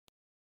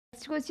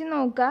Next question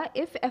നോക്കുക.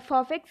 If F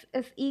of X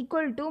is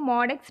equal to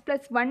mode X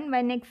plus 1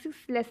 when X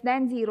is less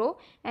than 0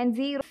 and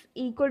 0 is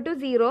equal to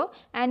 0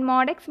 and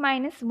mode X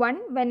minus 1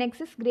 when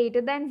X is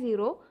greater than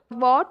 0,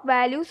 what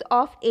values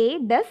of A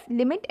does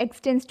limit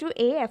x tends to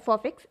A F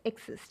of X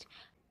exist?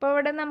 അപ്പോൾ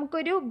ഇവിടെ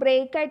നമുക്കൊരു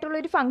break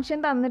ആയിട്ടുള്ളൊരു function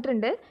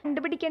തന്നിട്ടുണ്ട്.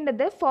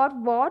 കണ്ടുപിടിക്കേണ്ടത് four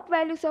what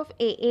values of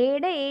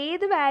എയുടെ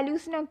ഏത്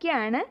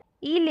വാല്യൂസിനൊക്കെയാണ്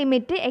ഈ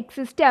limit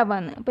exist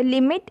ആവാന്ന്. അപ്പോൾ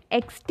limit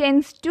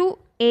x tends to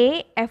A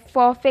F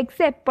of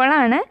X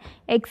എപ്പോഴാണ്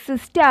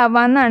എക്സിസ്റ്റ്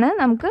ആവാന്നാണ്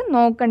നമുക്ക്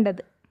നോക്കേണ്ടത്.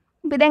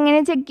 അപ്പോൾ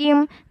ഇതെങ്ങനെ ചെക്ക്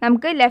ചെയ്യും?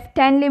 നമുക്ക്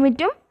ലെഫ്റ്റ് ഹാൻഡ്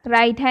ലിമിറ്റും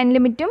റൈറ്റ് ഹാൻഡ്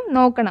ലിമിറ്റും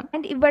നോക്കണം.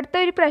 ആൻഡ് ഇവിടുത്തെ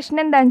ഒരു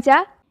പ്രശ്നം എന്താണെന്ന്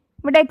വെച്ചാൽ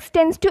ഇവിടെ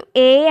എക്സ്റ്റെൻസ് ടു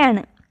എ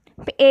ആണ്.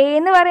 അപ്പോൾ എ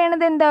എന്ന്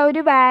പറയുന്നത് എന്താ,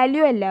 ഒരു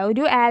വാല്യൂ അല്ല,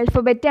 ഒരു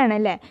ആൽഫബറ്റ് ആണ്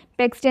അല്ലേ.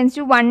 ഇപ്പോൾ എക്സ്റ്റെൻസ്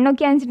ടു 1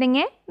 ഒക്കെ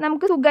ആണെന്നുവെച്ചിട്ടുണ്ടെങ്കിൽ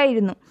നമുക്ക്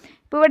സുഖമായിരുന്നു.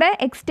 ഇപ്പോൾ ഇവിടെ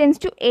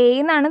എക്സ്റ്റെൻസ് ടു എ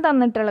എന്നാണ്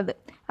തന്നിട്ടുള്ളത്.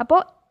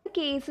 അപ്പോൾ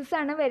കേസസ്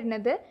ആണ്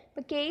വരുന്നത്.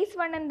 ഇപ്പോൾ കേസ്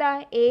 1 എന്താ,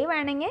 എ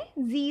വേണമെങ്കിൽ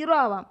 0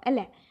 ആവാം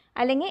അല്ലേ,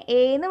 അല്ലെങ്കിൽ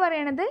എ എന്ന്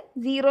പറയണത്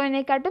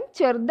 0-നേക്കാട്ടും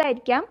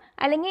ചെറുതായിരിക്കാം,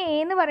 അല്ലെങ്കിൽ എ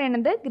എന്ന്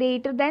പറയണത്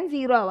ഗ്രേറ്റർ ദാൻ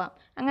 0 ആവാം.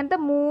 അങ്ങനത്തെ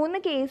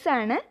 3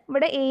 കേസാണ്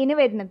ഇവിടെ എന്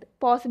വരുന്നത്,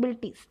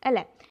 പോസിബിലിറ്റീസ്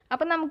അല്ലേ.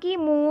 അപ്പോൾ നമുക്ക് ഈ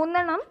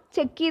 3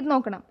 ചെക്ക് ചെയ്ത്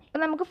നോക്കണം.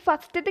 അപ്പോൾ നമുക്ക്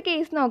ഫസ്റ്റത്തെ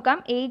കേസ് നോക്കാം,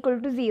 എ ഈക്വൽ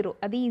ടു 0.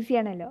 അത് ഈസി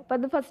ആണല്ലോ, അപ്പോൾ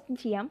അത് ഫസ്റ്റ്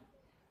ചെയ്യാം.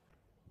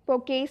 ഇപ്പോൾ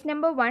case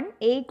number 1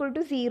 A equal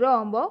to 0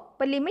 ആകുമ്പോൾ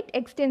ഇപ്പോൾ ലിമിറ്റ്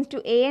എക്സ്റ്റെൻസ്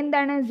ടു എ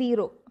എന്താണ്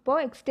 0. അപ്പോൾ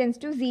എക്സ്റ്റെൻസ്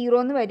ടു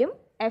 0 എന്ന് വരും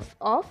എഫ്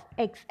ഓഫ്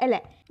എക്സ് അല്ലേ.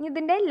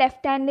 ഇതിൻ്റെ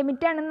ലെഫ്റ്റ് ഹാൻഡ്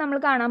ലിമിറ്റ് ആണ് നമ്മൾ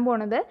കാണാൻ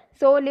പോണത്.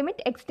 So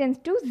limit x tends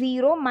to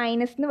 0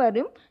 minus എന്ന്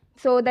വരും.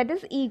 So that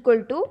is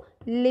equal to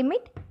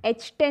limit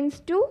H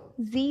tense to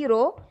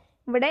 0.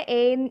 ഇവിടെ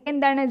എ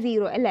എന്താണ്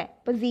 0 അല്ലേ,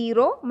 അപ്പോൾ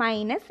 0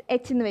 മൈനസ്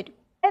എച്ച് എന്ന് വരും.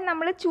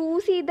 നമ്മൾ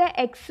ചൂസ് ചെയ്ത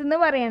എക്സ് എന്ന്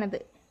പറയണത്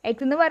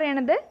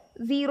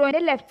 0ൻ്റെ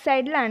ലെഫ്റ്റ്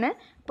സൈഡിലാണ്.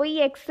 അപ്പോൾ ഈ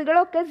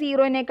എക്സുകളൊക്കെ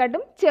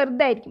 0-നേക്കാട്ടും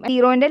ചെറുതായിരിക്കും.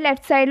 0ൻ്റെ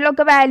ലെഫ്റ്റ്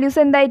സൈഡിലൊക്കെ വാല്യൂസ്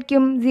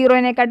എന്തായിരിക്കും,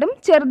 0-നേക്കാട്ടും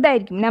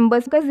ചെറുതായിരിക്കും.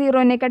 നമ്പേഴ്സൊക്കെ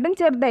 0-നേക്കാട്ടും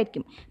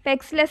ചെറുതായിരിക്കും. ഇപ്പോൾ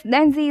എക്സ് ലെസ്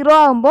ദാൻ 0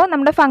 ആകുമ്പോൾ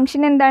നമ്മുടെ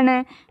ഫംഗ്ഷൻ എന്താണ്,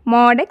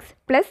 മോഡ് എക്സ്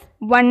പ്ലസ്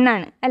 1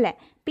 ആണ് അല്ലേ.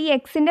 അപ്പോൾ ഈ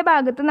എക്സിൻ്റെ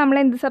ഭാഗത്ത് നമ്മൾ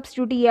എന്ത്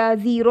സബ്സ്റ്റിറ്റ്യൂട്ട്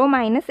ചെയ്യുക, 0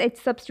 മൈനസ് എച്ച്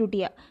സബ്സ്റ്റിറ്റ്യൂട്ട്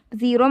ചെയ്യുക.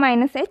 0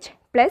 മൈനസ് എച്ച്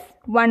പ്ലസ്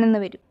 1 എന്ന്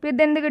വരും. ഇപ്പോൾ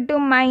ഇതെന്ത്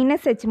കിട്ടും,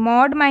 minus H,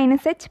 mode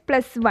minus H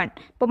plus 1.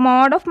 ഇപ്പോൾ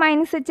മോഡ് ഓഫ്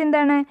മൈനസ് എച്ച്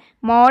എന്താണ്,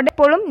 മോഡ്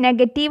എപ്പോഴും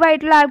നെഗറ്റീവ്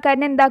ആയിട്ടുള്ള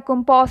ആൾക്കാരിനെ എന്താക്കും,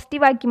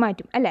 പോസിറ്റീവ് ആക്കി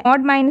മാറ്റും അല്ലേ.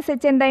 മോഡ് മൈനസ്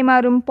എച്ച് എന്തായി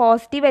മാറും,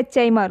 പോസിറ്റീവ് എച്ച്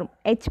ആയി മാറും,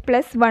 എച്ച്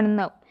പ്ലസ് 1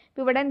 എന്നാവും.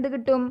 ഇപ്പോൾ ഇവിടെ എന്ത്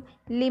കിട്ടും,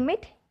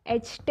 limit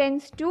H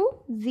tense to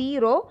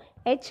 0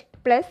 H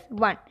plus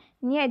 1.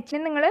 ഇനി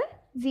എച്ചിന് നിങ്ങൾ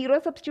 0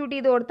 സബ്സ്റ്റിറ്റ്യൂട്ട്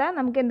ചെയ്ത് കൊടുത്താൽ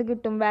നമുക്ക് എന്ത്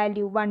കിട്ടും,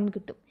 വാല്യൂ 1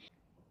 കിട്ടും.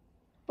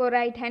 ഇപ്പോൾ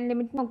റൈറ്റ് ഹാൻഡ്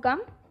ലിമിറ്റ് നോക്കാം.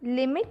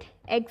 Limit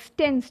x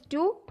tends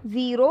to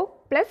 0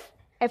 plus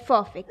F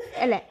of X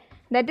അല്ലേ.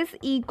 That is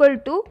equal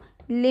to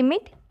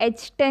limit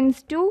H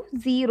tense to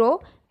 0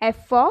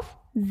 F of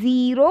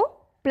 0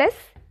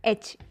 plus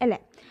H അല്ലേ.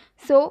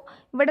 സോ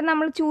ഇവിടെ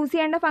നമ്മൾ ചൂസ്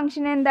ചെയ്യേണ്ട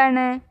ഫംഗ്ഷൻ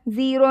എന്താണ്,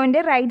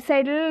 0ൻ്റെ റൈറ്റ്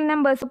സൈഡിലുള്ള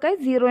നമ്പേഴ്സൊക്കെ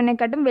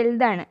 0-നേക്കാട്ടും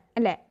വലുതാണ്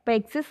അല്ലേ. അപ്പോൾ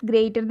എക്സ് ഇസ്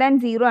ഗ്രേറ്റർ ദാൻ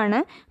 0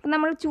 ആണ്. അപ്പോൾ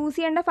നമ്മൾ ചൂസ്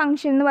ചെയ്യേണ്ട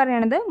ഫംഗ്ഷൻ എന്ന്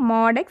പറയുന്നത്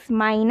മോഡ് എക്സ്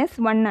മൈനസ്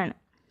 1 ആണ്.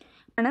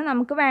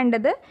 നമുക്ക്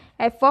വേണ്ടത്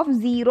എഫ് ഓഫ്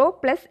 0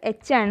 പ്ലസ്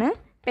എച്ച് ആണ്.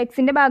 ഇപ്പോൾ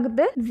എക്സിൻ്റെ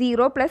ഭാഗത്ത്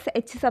 0 പ്ലസ്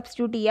എച്ച്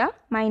സബ്സ്റ്റിറ്റ്യൂട്ട് ചെയ്യുക,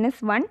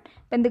 മൈനസ് 1.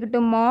 ഇപ്പോൾ എന്ത്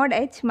കിട്ടും, മോഡ്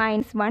എച്ച്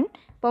മൈനസ് 1.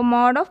 ഇപ്പോൾ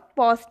മോഡ് ഓഫ്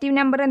പോസിറ്റീവ്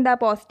നമ്പർ എന്താ,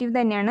 പോസിറ്റീവ്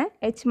തന്നെയാണ്,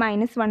 എച്ച്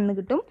മൈനസ് 1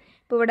 കിട്ടും.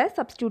 ഇപ്പോൾ ഇവിടെ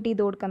സബ്സ്റ്റിറ്റ്യൂട്ട്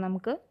ചെയ്ത് കൊടുക്കാം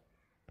നമുക്ക്.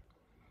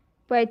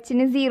 ഇപ്പോൾ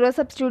എച്ചിന് 0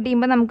 സബ്സ്റ്റിറ്റ്യൂട്ട്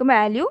ചെയ്യുമ്പോൾ നമുക്ക്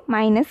വാല്യൂ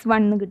മൈനസ്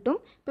 1 കിട്ടും.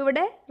 ഇപ്പോൾ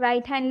ഇവിടെ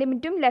റൈറ്റ് ഹാൻഡ്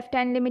ലിമിറ്റും ലെഫ്റ്റ്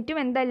ഹാൻഡ് ലിമിറ്റും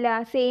എന്തല്ല,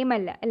 സെയിം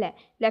അല്ല അല്ലേ.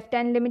 ലെഫ്റ്റ്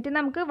ഹാൻഡ് ലിമിറ്റ്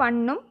നമുക്ക്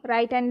 1ഉം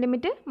റൈറ്റ് ഹാൻഡ്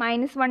ലിമിറ്റ്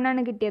മൈനസ് 1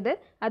 ആണ് കിട്ടിയത്.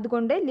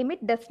 അതുകൊണ്ട്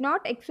limit does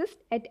not exist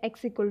at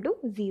X equal to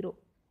 0.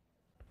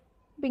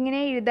 അപ്പോൾ ഇങ്ങനെ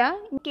എഴുതാം.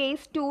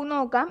 കേസ് 2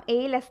 നോക്കാം, A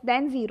less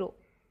than 0.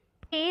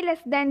 A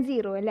less than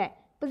 0 അല്ലേ.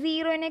 അപ്പോൾ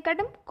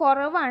 0-നേക്കാട്ടും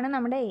കുറവാണ്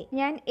നമ്മുടെ എ.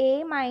 ഞാൻ എ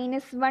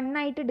മൈനസ് 1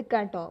 ആയിട്ട്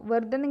എടുക്കാം കേട്ടോ,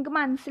 വെറുതെ നിങ്ങൾക്ക്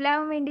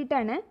മനസ്സിലാവാൻ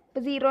വേണ്ടിയിട്ടാണ്.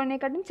 ഇപ്പോൾ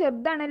 0-നേക്കാട്ടും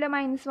ചെറുതാണല്ലോ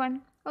മൈനസ് 1,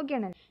 ഓക്കെ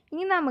ആണല്ലോ.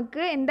 ഇനി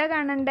നമുക്ക് എന്താ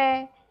കാണണ്ടേ,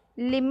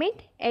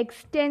 limit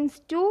x tends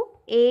to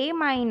A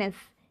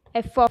minus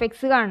F of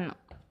X കാണണം.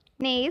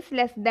 എ ഇസ്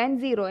ലെസ് ദാൻ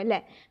 0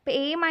 അല്ലേ. ഇപ്പോൾ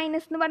എ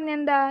മൈനസ് എന്ന് പറഞ്ഞാൽ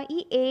എന്താ, ഈ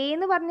എ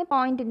എന്ന് പറഞ്ഞ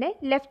പോയിൻറ്റിൻ്റെ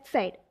ലെഫ്റ്റ്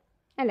സൈഡ്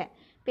അല്ലേ.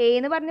 ഇപ്പോൾ എ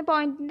എന്ന് പറഞ്ഞ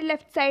പോയിൻറ്റിൻ്റെ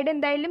ലെഫ്റ്റ് സൈഡ്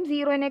എന്തായാലും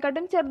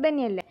 0-നേക്കാട്ടും ചെറുത്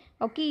തന്നെയല്ലേ.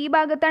 ഒക്കെ ഈ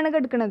ഭാഗത്താണ്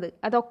കിടക്കുന്നത്,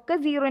 അതൊക്കെ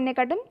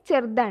 0-നേക്കാട്ടും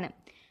ചെറുതാണ്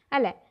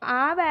അല്ലേ.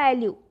 ആ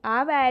വാല്യൂ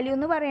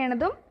എന്ന്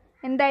പറയണതും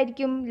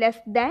എന്തായിരിക്കും,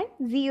 ലെസ് ദാൻ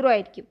 0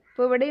 ആയിരിക്കും.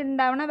 ഇപ്പോൾ ഇവിടെ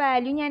ഉണ്ടാവുന്ന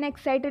വാല്യൂ ഞാൻ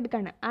എക്സ് ആയിട്ട്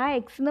എടുക്കുകയാണ്. ആ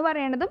എക്സ് എന്ന്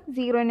പറയണതും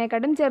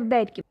 0-നേക്കാട്ടും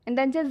ചെറുതായിരിക്കും.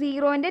 എന്താണെന്ന് വെച്ചാൽ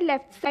 0ൻ്റെ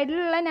ലെഫ്റ്റ്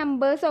സൈഡിലുള്ള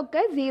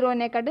നമ്പേഴ്സൊക്കെ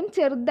 0-നേക്കാട്ടും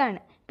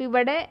ചെറുതാണ്. അപ്പോൾ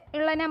ഇവിടെ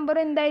ഉള്ള നമ്പർ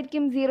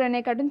എന്തായിരിക്കും,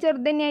 0-നേക്കാട്ടും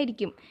ചെറുത്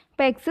തന്നെയായിരിക്കും.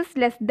 അപ്പോൾ X is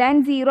less than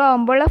 0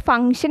 ആകുമ്പോഴുള്ള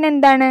function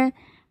എന്താണ്,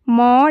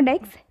 മോഡ്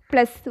എക്സ്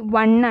പ്ലസ്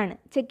 1 ആണ്.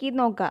 ചെക്ക് ചെയ്ത്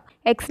നോക്കുക.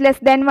 എക്സ്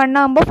ലെസ് ദാൻ 1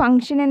 ആകുമ്പോൾ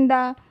ഫംഗ്ഷൻ എന്താ,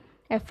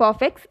 F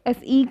of X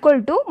is equal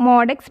to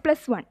mode X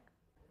plus 1.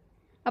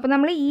 അപ്പോൾ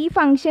നമ്മൾ ഈ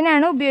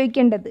ഫംഗ്ഷനാണ്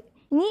ഉപയോഗിക്കേണ്ടത്.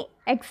 ഇനി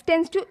x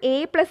tends to A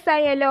plus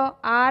ആയാലോ,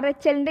 ആർ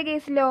എച്ച് എല്ലിൻ്റെ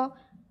കേസിലോ.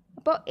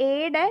 അപ്പോൾ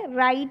എയുടെ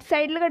റൈറ്റ്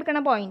സൈഡിൽ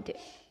കിടക്കുന്ന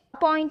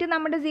പോയിൻറ്റ്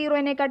നമ്മുടെ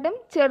 0-നേക്കാട്ടും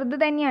ചെറുത്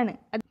തന്നെയാണ്.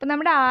 അതിപ്പോൾ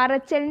നമ്മുടെ ആർ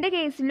എച്ച് എല്ലിൻ്റെ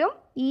കേസിലും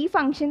ഈ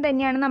ഫംഗ്ഷൻ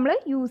തന്നെയാണ് നമ്മൾ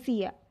യൂസ്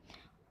ചെയ്യുക.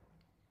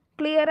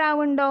 ക്ലിയർ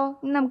ആവുന്നുണ്ടോ?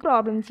 ഇനി നമുക്ക്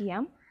പ്രോബ്ലം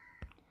ചെയ്യാം.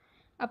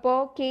 അപ്പോൾ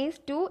കേസ്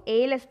 2 എ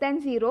ലെസ് ദാൻ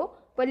 0.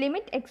 അപ്പോൾ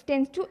limit x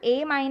tends to A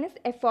minus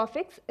F of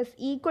X is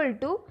equal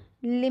to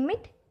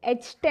limit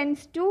H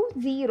tense to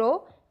 0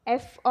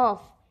 F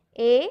of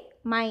A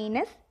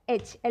minus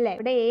H അല്ലേ.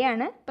 ഇവിടെ എ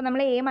ആണ്, അപ്പോൾ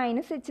നമ്മൾ എ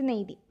മൈനസ് എച്ച് എന്ന്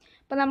എഴുതി.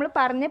 അപ്പോൾ നമ്മൾ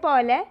പറഞ്ഞ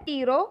പോലെ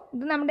 0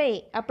 ഇത് നമ്മുടെ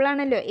എ,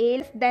 അപ്പോഴാണല്ലോ എ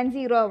ലെസ് ദാൻ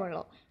 0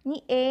 ആവുള്ളൂ. ഇനി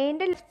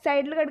എൻ്റെ ലെഫ്റ്റ്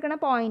സൈഡിൽ കിടക്കുന്ന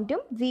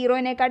പോയിൻറ്റും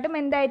 0-നേക്കാട്ടും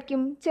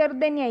എന്തായിരിക്കും,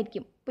 ചെറുത്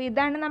തന്നെയായിരിക്കും. അപ്പോൾ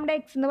ഇതാണ് നമ്മുടെ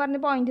എക്സ് എന്ന് പറഞ്ഞ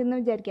പോയിന്റ് എന്ന്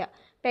വിചാരിക്കുക.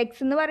 അപ്പോൾ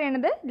എക്സ് എന്ന്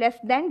പറയുന്നത്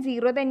ലെസ് ദാൻ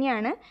 0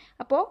 തന്നെയാണ്.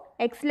 അപ്പോൾ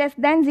എക്സ്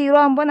ലെസ് ദാൻ 0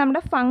 ആകുമ്പോൾ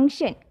നമ്മുടെ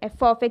ഫംഗ്ഷൻ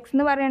എഫ് ഓഫ് എക്സ്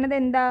എന്ന് പറയുന്നത്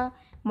എന്താ,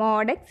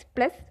 മോഡ് എക്സ്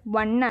പ്ലസ്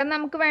 1 ആണ്.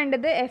 നമുക്ക്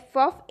വേണ്ടത് F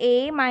of A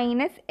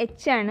minus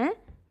H ആണ്.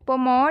 അപ്പോൾ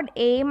mode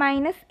A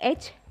minus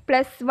H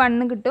plus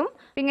 1 കിട്ടും.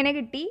 അപ്പോൾ ഇങ്ങനെ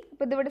കിട്ടി.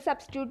 അപ്പോൾ ഇതിവിടെ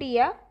സബ്സ്റ്റിറ്റ്യൂട്ട്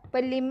ചെയ്യുക.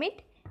 അപ്പോൾ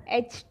limit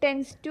H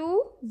tense to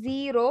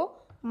 0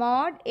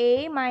 mode A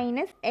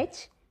minus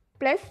H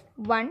plus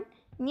 1.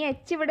 ഇനി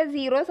എച്ച് ഇവിടെ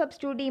 0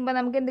 സബ്സ്റ്റിറ്റ്യൂട്ട് ചെയ്യുമ്പോൾ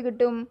നമുക്ക് എന്ത്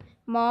കിട്ടും,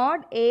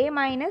 mode A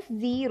minus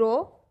 0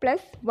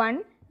 plus 1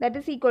 that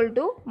is equal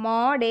to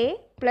mode A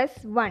plus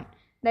 1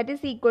 that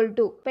is equal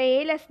to, ഇപ്പോൾ എ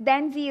ലെസ്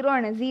ദാൻ 0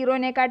 ആണ്,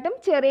 0-നേക്കാട്ടും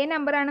ചെറിയ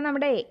നമ്പറാണ്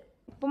നമ്മുടെ എ.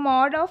 അപ്പോൾ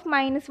മോഡ് ഓഫ്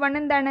 -1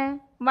 എന്താണ്,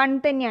 1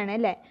 തന്നെയാണ്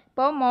അല്ലേ.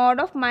 അപ്പോൾ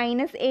മോഡ് ഓഫ്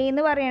മൈനസ് എ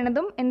എന്ന്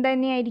പറയണതും എന്ത്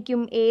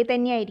തന്നെയായിരിക്കും, എ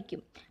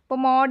തന്നെയായിരിക്കും. അപ്പോൾ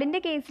മോഡിൻ്റെ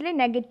കേസിൽ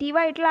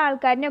നെഗറ്റീവായിട്ടുള്ള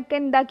ആൾക്കാരിനെയൊക്കെ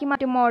എന്താക്കി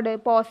മാറ്റും, മോഡ്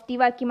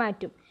പോസിറ്റീവാക്കി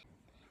മാറ്റും.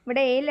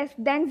 ഇവിടെ എ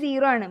ലെസ് ദാൻ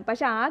 0 ആണ്,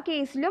 പക്ഷെ ആ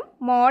കേസിലും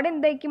മോഡ്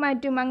എന്താക്കി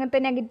മാറ്റും, അങ്ങനത്തെ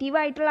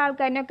നെഗറ്റീവായിട്ടുള്ള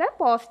ആൾക്കാരിനൊക്കെ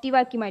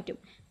പോസിറ്റീവാക്കി മാറ്റും.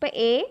 അപ്പോൾ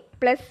എ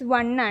പ്ലസ്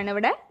 1 ആണ്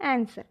ഇവിടെ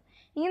ആൻസർ.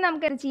 ഇനി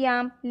നമുക്ക് എന്ത്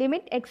ചെയ്യാം,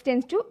 limit x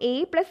tends to A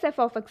plus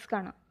F of X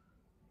കാണാം.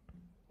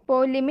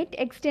 അപ്പോൾ limit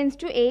x tends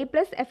to A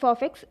plus F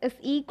of X is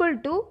equal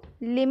to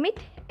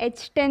limit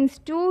H tense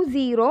to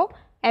 0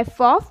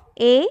 F of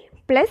A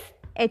plus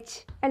H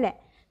അല്ലേ.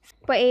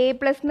 ഇപ്പോൾ A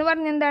plus എന്ന്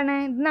പറഞ്ഞാൽ എന്താണ്,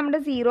 ഇത് നമ്മുടെ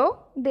 0,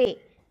 ഇത് എ.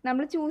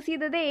 നമ്മൾ ചൂസ്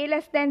ചെയ്തത് എ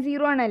ലെസ് ദാൻ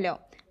 0 ആണല്ലോ.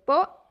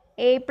 അപ്പോൾ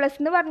എ പ്ലസ്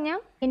എന്ന് പറഞ്ഞാൽ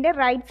ഇതിൻ്റെ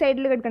റൈറ്റ്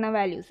സൈഡിൽ കിടക്കുന്ന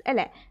വാല്യൂസ്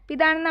അല്ലേ. അപ്പോൾ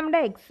ഇതാണ് നമ്മുടെ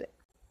എക്സ്.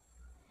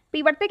 അപ്പോൾ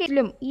ഇവിടുത്തെ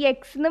കേസിലും ഈ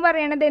എക്സ് എന്ന്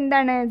പറയണത്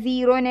എന്താണ്,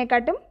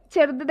 0-നേക്കാട്ടും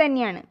ചെറുത്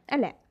തന്നെയാണ്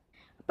അല്ലേ.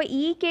 അപ്പോൾ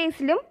ഈ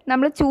കേസിലും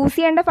നമ്മൾ ചൂസ്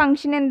ചെയ്യേണ്ട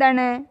ഫംഗ്ഷൻ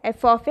എന്താണ്,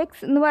 എഫ് ഓഫ്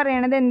എക്സ് എന്ന്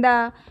പറയണത് എന്താ,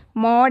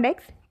 മോഡ്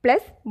എക്സ്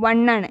പ്ലസ്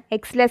 1 ആണ്.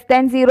 എക്സ് ലെസ്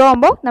ദാൻ 0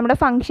 ആകുമ്പോൾ നമ്മുടെ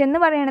ഫംഗ്ഷൻ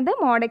എന്ന് പറയണത്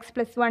മോഡ് എക്സ്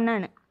പ്ലസ് 1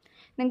 ആണ്.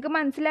 നിങ്ങൾക്ക്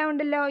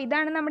മനസ്സിലാവുണ്ടല്ലോ,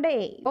 ഇതാണ് നമ്മുടെ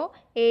എ. അപ്പോൾ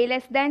എ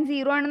ലെസ് ദാൻ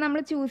 0 ആണ് നമ്മൾ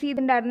ചൂസ്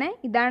ചെയ്തിട്ടുണ്ടായിരുന്നത്.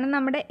 ഇതാണ്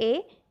നമ്മുടെ എ.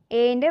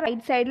 എൻ്റെ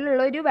റൈറ്റ്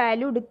സൈഡിലുള്ള ഒരു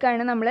വാല്യൂ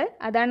എടുക്കുകയാണ് നമ്മൾ,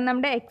 അതാണ്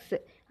നമ്മുടെ എക്സ്.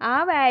 ആ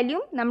വാല്യൂ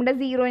നമ്മുടെ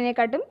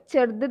 0-നേക്കാട്ടും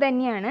ചെറുത്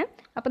തന്നെയാണ്.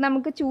 അപ്പോൾ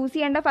നമുക്ക് ചൂസ്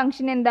ചെയ്യേണ്ട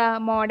ഫംഗ്ഷൻ എന്താ,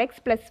 മോഡ്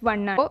എക്സ് പ്ലസ്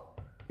 1 ആണ്. അപ്പോൾ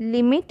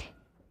limit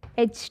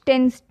H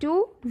tense to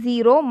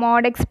 0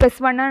 mode X plus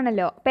 1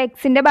 ആണല്ലോ. അപ്പോൾ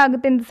എക്സിൻ്റെ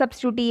ഭാഗത്ത് എന്ത്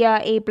സബ്സ്റ്റിറ്റ്യൂട്ട് ചെയ്യുക,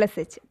 എ പ്ലസ്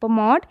എച്ച്. അപ്പോൾ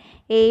mode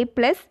A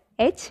plus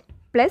H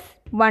plus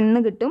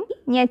 1 കിട്ടും.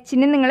 ഇനി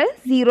എച്ചിന് നിങ്ങൾ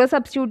 0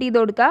 സബ്സ്റ്റിറ്റ്യൂട്ട് ചെയ്ത്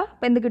കൊടുക്കുക.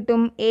 അപ്പോൾ എന്ത്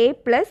കിട്ടും, എ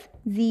പ്ലസ്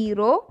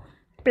 0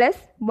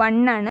 പ്ലസ്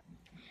 1 ആണ്.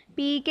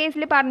 അപ്പോൾ ഈ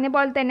കേസിൽ പറഞ്ഞ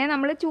പോലെ തന്നെ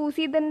നമ്മൾ ചൂസ്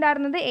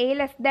ചെയ്തിട്ടുണ്ടായിരുന്നത് എ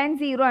ലെസ് ദാൻ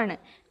 0 ആണ്.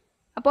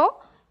 അപ്പോൾ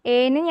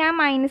എന് ഞാൻ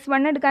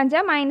 -1 എടുക്കാൻ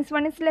വെച്ചാൽ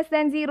 -1 ഇസ് ലെസ്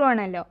ദാൻ 0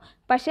 ആണല്ലോ.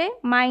 പക്ഷേ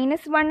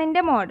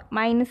 -1ൻ്റെ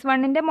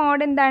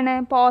മോഡ് എന്താണ്,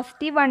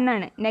 പോസിറ്റീവ് 1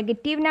 ആണ്.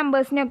 നെഗറ്റീവ്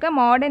നമ്പേഴ്സിനൊക്കെ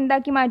മോഡ്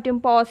എന്താക്കി മാറ്റും,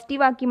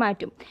 പോസിറ്റീവ് ആക്കി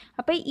മാറ്റും.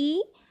 അപ്പോൾ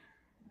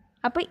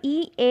ഈ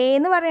എ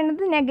എന്ന്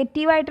പറയുന്നത്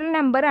നെഗറ്റീവായിട്ടുള്ള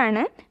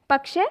നമ്പറാണ്,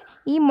 പക്ഷേ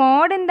ഈ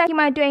മോഡ് എന്താക്കി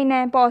മാറ്റും,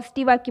 അതിനെ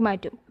പോസിറ്റീവാക്കി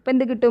മാറ്റും. അപ്പോൾ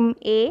എന്ത് കിട്ടും,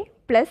 എ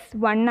പ്ലസ്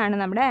 1 ആണ്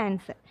നമ്മുടെ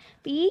ആൻസർ.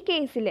 അപ്പോൾ ഈ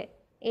കേസിൽ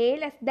എ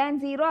ലെസ് ദാൻ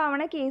 0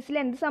 ആവണ കേസിൽ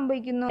എന്ത്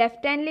സംഭവിക്കുന്നു,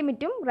 ലെഫ്റ്റ് ഹാൻഡ്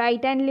ലിമിറ്റും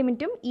റൈറ്റ് ഹാൻഡ്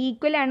ലിമിറ്റും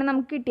ഈക്വൽ ആണ്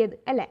നമുക്ക് കിട്ടിയത്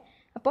അല്ലേ.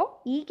 അപ്പോൾ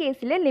ഈ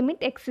കേസിൽ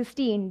ലിമിറ്റ്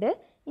എക്സിസ്റ്റ് ചെയ്യുന്നുണ്ട്.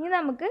 ഇനി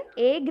നമുക്ക്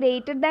എ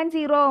ഗ്രേറ്റർ ദാൻ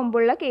 0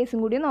 ആകുമ്പോഴുള്ള കേസും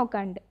കൂടി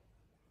നോക്കാനുണ്ട്.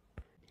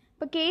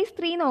 അപ്പോൾ കേസ്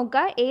 3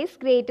 നോക്കുക, എ ഇസ്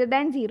ഗ്രേറ്റർ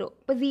ദാൻ 0.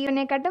 അപ്പോൾ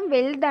 0-നേക്കാട്ടും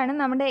വലുതാണ്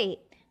നമ്മുടെ എ.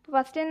 അപ്പോൾ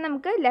ഫസ്റ്റ് തന്നെ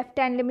നമുക്ക്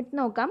ലെഫ്റ്റ് ഹാൻഡ് ലിമിറ്റ്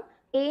നോക്കാം.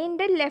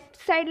 എൻ്റെ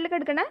ലെഫ്റ്റ് സൈഡിൽ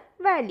കിടക്കുന്ന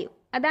വാല്യൂ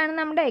അതാണ്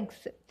നമ്മുടെ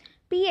എക്സ്.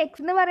 അപ്പോൾ ഈ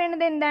എക്സ് എന്ന്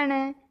പറയുന്നത് എന്താണ്,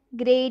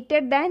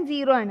 ഗ്രേറ്റർ ദാൻ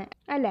 0 ആണ്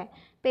അല്ലേ.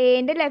 അപ്പോൾ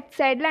എൻ്റെ ലെഫ്റ്റ്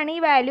സൈഡിലാണ് ഈ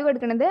വാല്യൂ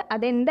കൊടുക്കുന്നത്,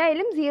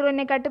 അതെന്തായാലും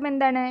 0-നേക്കാട്ടും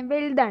എന്താണ്,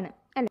 വലുതാണ്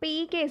അല്ലേ. അപ്പോൾ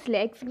ഈ കേസിൽ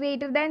എക്സ്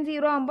ഗ്രേറ്റർ ദാൻ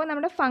 0 ആകുമ്പോൾ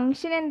നമ്മുടെ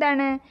ഫംഗ്ഷൻ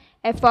എന്താണ്,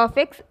 F of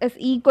X is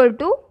equal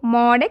to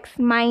mode X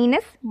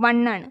minus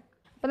 1 ആണ്.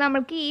 അപ്പോൾ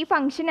നമ്മൾക്ക് ഈ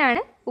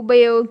ഫംഗ്ഷനാണ്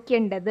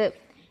ഉപയോഗിക്കേണ്ടത്.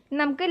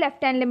 നമുക്ക്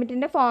ലെഫ്റ്റ് ഹാൻഡ്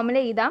ലിമിറ്റിൻ്റെ ഫോർമുല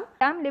എഴുതാം.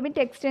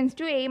 Limit x tends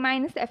to A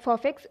minus F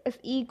of X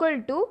is equal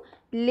to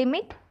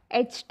limit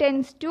H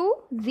tense to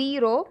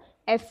 0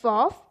 F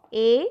of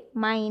A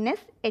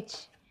minus H.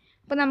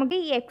 അപ്പോൾ നമുക്ക്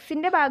ഈ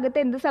എക്സിൻ്റെ ഭാഗത്ത്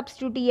എന്ത്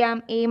സബ്സ്റ്റിറ്റ്യൂട്ട് ചെയ്യാം,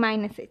 എ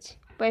മൈനസ് എച്ച്.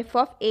 അപ്പോൾ F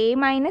of A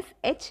minus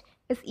H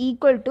is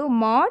equal to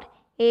mode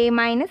A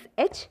minus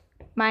H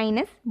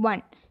minus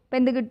 1. അപ്പോൾ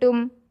എന്ത് കിട്ടും,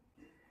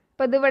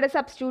 അപ്പോൾ ഇത് ഇവിടെ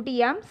സബ്സ്റ്റിറ്റ്യൂട്ട്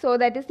ചെയ്യാം. So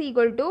that is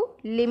equal to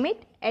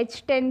limit H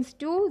tense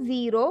to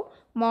 0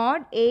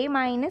 mode A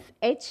minus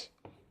H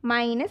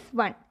minus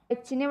 1.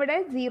 എച്ചിന് ഇവിടെ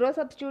 0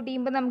 substitute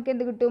ചെയ്യുമ്പോൾ നമുക്ക്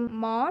എന്ത് കിട്ടും,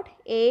 മോഡ്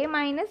എ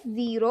മൈനസ്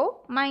 0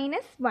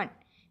 മൈനസ് 1.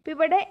 ഇപ്പോൾ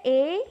ഇവിടെ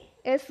എ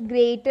ഇസ്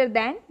ഗ്രേറ്റർ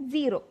ദാൻ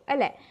 0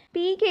 അല്ലേ.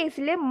 അപ്പോൾ ഈ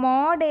കേസിൽ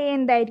മോഡ് എ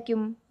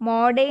എന്തായിരിക്കും,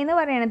 മോഡ് എ എന്ന്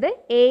പറയുന്നത്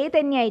എ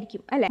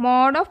തന്നെയായിരിക്കും അല്ലേ.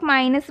 മോഡ് ഓഫ്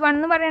 -1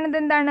 എന്ന് പറയുന്നത്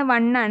എന്താണ്,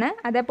 1 ആണ്.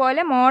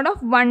 അതേപോലെ മോഡ്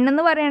ഓഫ് 1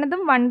 എന്ന്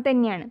പറയുന്നതും 1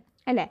 തന്നെയാണ്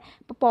അല്ലേ.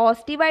 അപ്പോൾ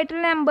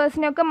പോസിറ്റീവായിട്ടുള്ള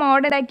നമ്പേഴ്സിനൊക്കെ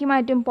മോഡ് എന്താക്കി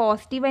മാറ്റും,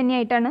 പോസിറ്റീവ്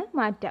തന്നെയായിട്ടാണ്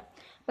മാറ്റുക.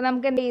 അപ്പോൾ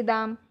നമുക്ക് എന്ത്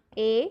ചെയ്താം,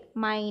 a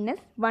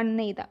മൈനസ് 1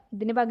 എഴുതാം.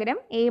 ഇതിന് പകരം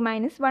a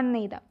മൈനസ് 1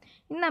 എഴുതാം.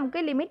 ഇനി നമുക്ക്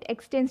limit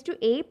x tends to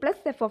a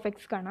plus F of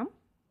X കാണാം.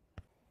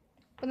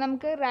 അപ്പോൾ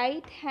നമുക്ക്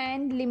റൈറ്റ്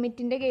ഹാൻഡ്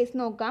ലിമിറ്റിൻ്റെ കേസ്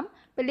നോക്കാം.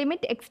 അപ്പോൾ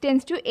limit x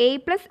tends to a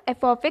plus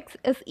F of X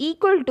is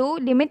equal to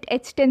limit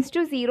H tense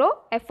to 0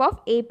 F of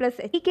a plus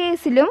H. ഈ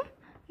കേസിലും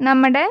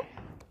നമ്മുടെ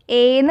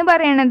a എന്ന്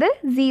പറയണത്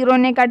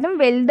 0-നേക്കാട്ടും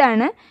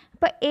വലുതാണ്.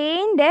 അപ്പോൾ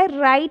എൻ്റെ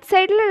റൈറ്റ്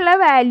സൈഡിലുള്ള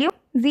വാല്യൂ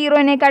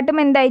 0-നേക്കാട്ടും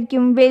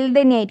എന്തായിരിക്കും? വലുത്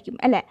തന്നെയായിരിക്കും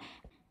അല്ലേ?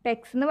 അപ്പോൾ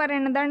എക്സ് എന്ന്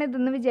പറയണതാണ്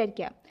ഇതെന്ന്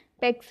വിചാരിക്കുക.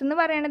 അപ്പോൾ എക്സ് എന്ന്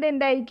പറയണത്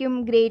എന്തായിരിക്കും?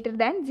 ഗ്രേറ്റർ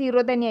ദാൻ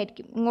 0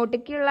 തന്നെയായിരിക്കും.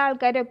 ഇങ്ങോട്ടേക്കുള്ള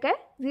ആൾക്കാരൊക്കെ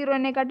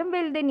 0-നേക്കാട്ടും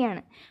വലുത്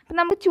തന്നെയാണ്. അപ്പോൾ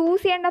നമുക്ക്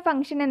ചൂസ് ചെയ്യേണ്ട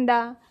ഫംഗ്ഷൻ എന്താ?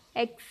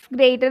 എക്സ്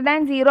ഗ്രേറ്റർ ദാൻ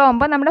 0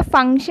 ആകുമ്പോൾ നമ്മുടെ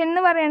ഫംഗ്ഷൻ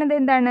എന്ന് പറയണത്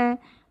എന്താണ്?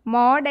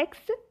 മോഡ്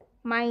എക്സ്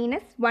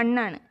മൈനസ് 1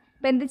 ആണ്.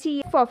 അപ്പോൾ എന്ത്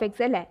ചെയ്യും? എഫ് ഓഫ്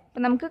എക്സ് അല്ലേ?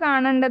 അപ്പോൾ നമുക്ക്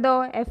കാണേണ്ടതോ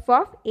F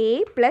of A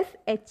plus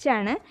H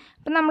ആണ്.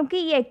 അപ്പോൾ നമുക്ക്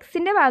ഈ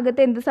എക്സിൻ്റെ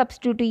ഭാഗത്ത് എന്ത്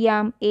സബ്സ്റ്റിറ്റ്യൂട്ട്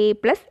ചെയ്യാം? A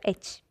plus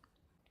H.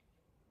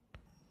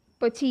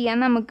 ഇപ്പോൾ ചെയ്യാൻ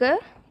നമുക്ക്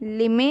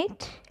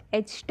limit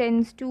H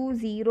tense to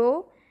 0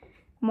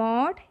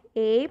 mode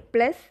A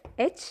plus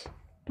H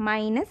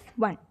minus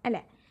 1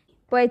 അല്ലേ?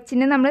 ഇപ്പോൾ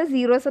എച്ചിന് നമ്മൾ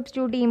 0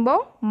 സബ്സ്റ്റിറ്റ്യൂട്ട് ചെയ്യുമ്പോൾ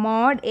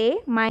മോഡ് എ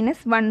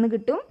മൈനസ് 1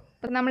 കിട്ടും.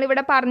 അപ്പോൾ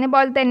നമ്മളിവിടെ പറഞ്ഞ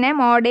പോലെ തന്നെ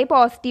മോഡ് എ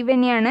പോസിറ്റീവ്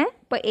തന്നെയാണ്.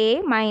 ഇപ്പോൾ എ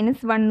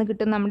മൈനസ് 1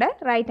 കിട്ടും നമ്മുടെ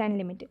റൈറ്റ് ഹാൻഡ്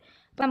ലിമിറ്റ്.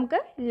 അപ്പോൾ നമുക്ക്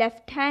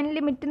ലെഫ്റ്റ് ഹാൻഡ്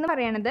ലിമിറ്റ് എന്ന്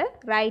പറയണത്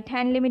റൈറ്റ്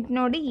ഹാൻഡ്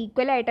ലിമിറ്റിനോട്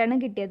ഈക്വൽ ആയിട്ടാണ്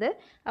കിട്ടിയത്.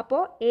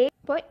 അപ്പോൾ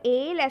എ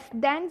ലെസ്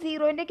ദാൻ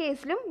 0-ൻ്റെ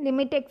കേസിലും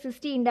ലിമിറ്റ്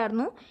എക്സിസ്റ്റ്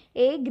ചെയ്യുന്നുണ്ടായിരുന്നു.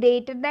 എ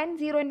ഗ്രേറ്റർ ദാൻ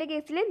 0-ൻ്റെ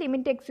കേസിൽ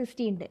ലിമിറ്റ് എക്സിസ്റ്റ്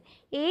ചെയ്യുന്നുണ്ട്.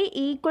 എ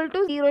ഈക്വൽ ടു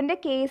 0-ൻ്റെ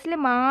കേസിൽ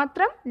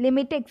മാത്രം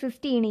ലിമിറ്റ്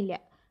എക്സിസ്റ്റ് ചെയ്യണില്ല.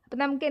 അപ്പോൾ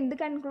നമുക്ക് എന്ത്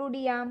കൺക്ലൂഡ്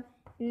ചെയ്യാം?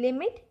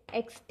 Limit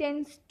x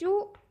tends to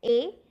A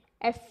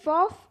F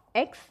of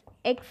X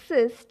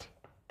exist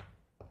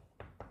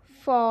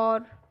for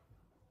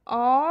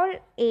all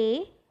A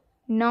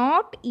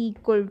not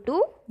equal to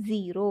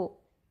 0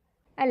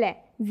 അല്ലേ?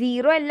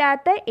 0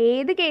 അല്ലാത്ത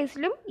ഏത്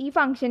കേസിലും ഈ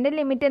ഫംഗ്ഷൻ്റെ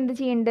ലിമിറ്റ് എന്ത്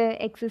ചെയ്യുന്നുണ്ട്?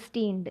 എക്സിസ്റ്റ്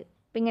ചെയ്യുന്നുണ്ട്.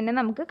 അപ്പം ഇങ്ങനെ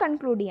നമുക്ക്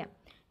കൺക്ലൂഡ് ചെയ്യാം.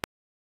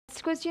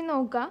 നെക്സ്റ്റ് ക്വസ്റ്റ്യൻ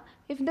നോക്കുക.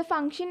 If the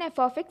function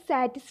F of X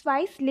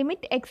satisfies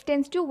limit x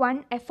tends to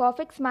 1 F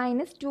of X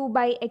minus 2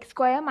 by X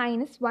square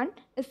minus 1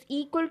 is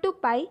equal to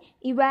pi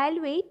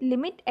evaluate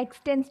limit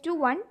x tends to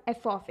 1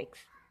 F of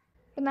X.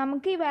 അപ്പോൾ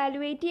നമുക്ക്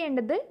evaluate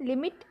ചെയ്യേണ്ടത്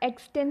limit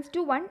x tends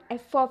to 1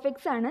 F of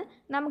X ആണ്.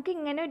 നമുക്ക്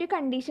ഇങ്ങനെ ഒരു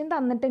condition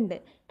തന്നിട്ടുണ്ട്.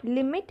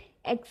 Limit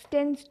x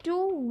tends to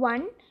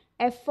 1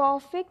 F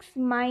of X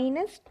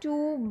minus 2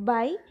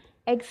 by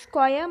X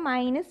square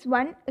minus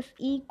 1 is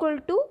equal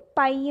to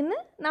pi എന്ന്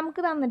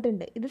നമുക്ക്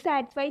തന്നിട്ടുണ്ട്. ഇത്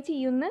സാറ്റിസ്ഫൈ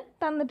ചെയ്യുമെന്ന്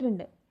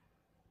തന്നിട്ടുണ്ട്.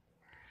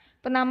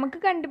 അപ്പോൾ നമുക്ക്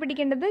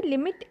കണ്ടുപിടിക്കേണ്ടത്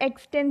limit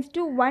x tends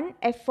to 1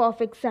 F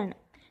of X ആണ്.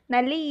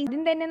 നല്ല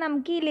ഈസിയും തന്നെ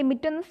നമുക്ക് ഈ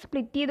ലിമിറ്റ് ഒന്ന്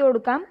സ്പ്ലിറ്റ് ചെയ്ത്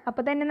കൊടുക്കാം.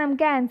 അപ്പോൾ തന്നെ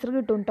നമുക്ക് ആൻസർ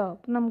കിട്ടും കേട്ടോ.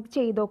 അപ്പോൾ നമുക്ക്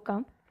ചെയ്ത് നോക്കാം.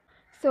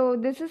 So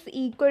this is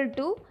equal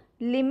to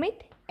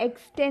limit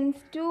x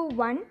tends to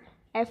 1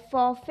 F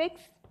of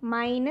X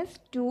minus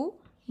 2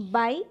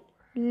 by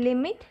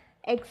limit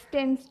x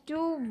tends to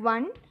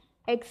 1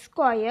 X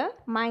square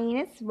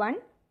minus 1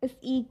 is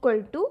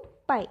equal to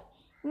pi.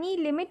 ഇനി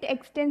limit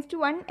x tends to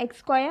 1 X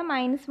square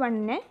minus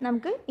 1-നെ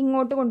നമുക്ക്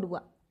ഇങ്ങോട്ട്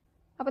കൊണ്ടുപോകാം.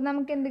 അപ്പോൾ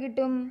നമുക്ക് എന്ത്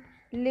കിട്ടും?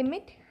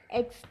 Limit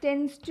x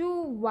tends to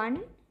 1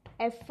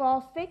 F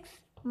of X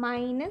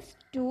minus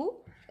 2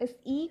 is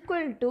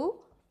equal to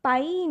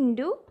pi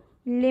into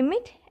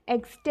limit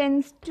x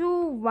tends to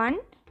 1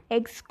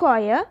 X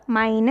square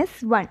minus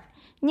 1.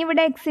 ഇനി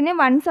ഇവിടെ എക്സിന്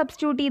 1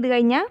 സബ്സ്റ്റിറ്റ്യൂട്ട് ചെയ്ത്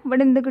കഴിഞ്ഞാൽ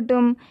ഇവിടെ എന്ത്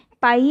കിട്ടും?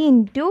 പൈ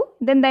ഇൻറ്റു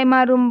ഇതെന്തായി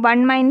മാറും?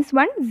 1 മൈനസ്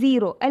 1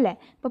 0 അല്ലേ?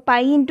 അപ്പോൾ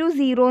പൈ ഇൻറ്റു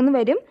 0 എന്ന്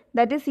വരും.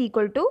 ദാറ്റ് ഈസ്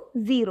ഈക്വൽ ടു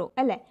 0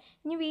 അല്ലേ?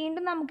 ഇനി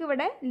വീണ്ടും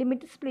നമുക്കിവിടെ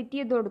ലിമിറ്റ് സ്പ്ലിറ്റ്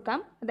ചെയ്ത് കൊടുക്കാം.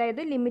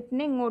 അതായത്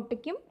ലിമിറ്റിനെ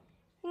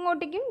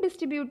ഇങ്ങോട്ടേക്കും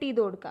ഡിസ്ട്രിബ്യൂട്ട് ചെയ്ത്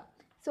കൊടുക്കാം.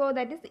 So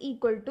that is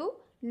equal to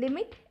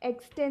limit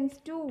x tends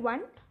to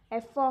 1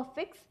 F of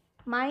X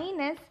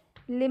minus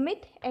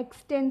limit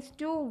x tends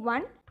to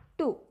 1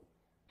 2.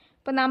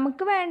 അപ്പോൾ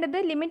നമുക്ക് വേണ്ടത്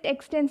limit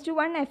x tends to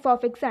 1 F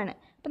of X ആണ്.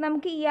 അപ്പോൾ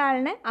നമുക്ക് ഈ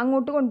ആളിനെ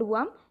അങ്ങോട്ട്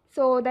കൊണ്ടുപോകാം.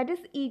 So that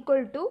is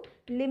equal to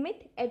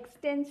limit x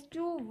tends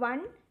to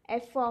 1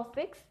 F of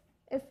X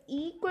is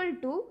equal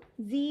to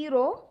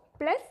 0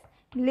 plus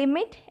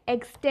limit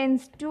x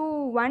tends to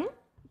 1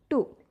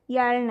 2.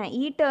 ഇയാളിനെ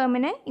ഈ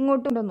ടേമിനെ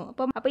ഇങ്ങോട്ട് കൊണ്ടുവന്നു.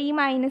 അപ്പോൾ ഈ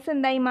മൈനസ്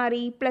എന്തായി മാറി?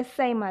 പ്ലസ്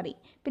ആയി മാറി.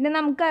 പിന്നെ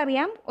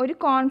നമുക്കറിയാം ഒരു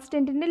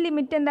കോൺസ്റ്റൻറ്റിൻ്റെ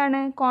ലിമിറ്റ് എന്താണ്?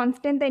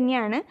 കോൺസ്റ്റൻറ്റ്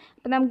തന്നെയാണ്.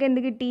 അപ്പോൾ നമുക്ക്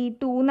എന്ത് കിട്ടി?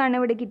 2 എന്നാണ്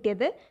ഇവിടെ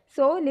കിട്ടിയത്.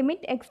 So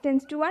limit x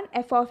tends to 1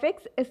 F of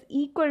X is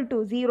equal to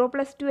 0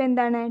 plus 2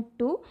 എന്താണ്?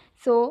 2.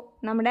 സോ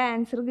നമ്മുടെ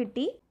ആൻസർ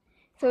കിട്ടി.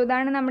 സോ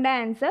ഇതാണ് നമ്മുടെ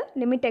answer.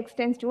 Limit x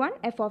tends to 1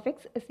 F of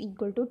X is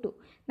equal to 2.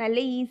 നല്ല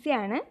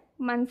ഈസിയാണ്.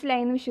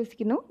 മനസ്സിലായെന്ന്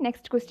വിശ്വസിക്കുന്നു.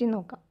 നെക്സ്റ്റ് ക്വസ്റ്റ്യൻ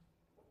നോക്കാം.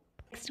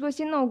 നെക്സ്റ്റ്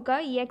ക്വസ്റ്റ്യൻ നോക്കുക.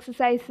 ഈ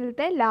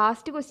എക്സസൈസിലത്തെ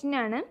ലാസ്റ്റ് ക്വസ്റ്റ്യൻ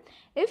ആണ്.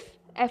 If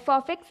F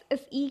of X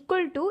is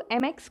equal to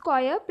M X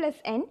square plus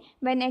N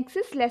when X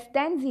is less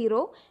than 0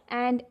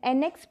 and N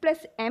X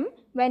plus M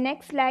when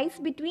X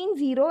lies between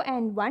 0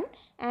 and 1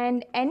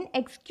 and N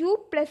X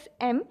cube plus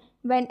M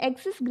when x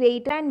is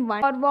greater than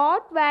 1, for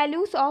what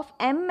values of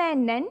m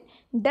and n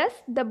does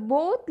the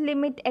both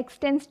limit x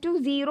tends to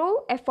 0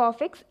 f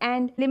of x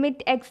and limit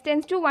x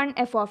tends to 1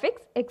 f of x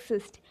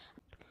exist?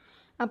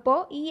 അപ്പോൾ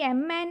ഈ M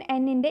and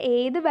എന്നിൻ്റെ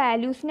ഏത്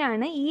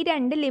വാല്യൂസിനാണ് ഈ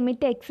രണ്ട്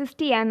limit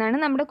exist ചെയ്യാമെന്നാണ്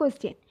നമ്മുടെ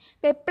question.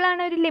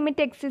 എപ്പോഴാണ് ഒരു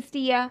ലിമിറ്റ് എക്സിസ്റ്റ്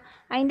ചെയ്യുക?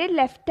 അതിൻ്റെ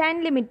ലെഫ്റ്റ്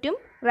ഹാൻഡ് ലിമിറ്റും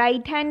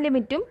റൈറ്റ് ഹാൻഡ്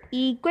ലിമിറ്റും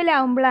ഈക്വൽ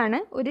ആകുമ്പോഴാണ്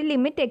ഒരു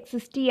ലിമിറ്റ്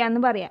എക്സിസ്റ്റ് ചെയ്യുക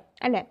എന്ന് പറയാം,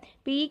 അല്ലേ?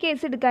 ഇപ്പോൾ ഈ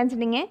കേസ് എടുക്കാൻ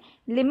വെച്ചിട്ടുണ്ടെങ്കിൽ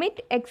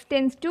limit x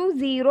tends to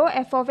 0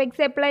 F of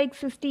X എപ്പോഴാണ്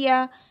എക്സിസ്റ്റ്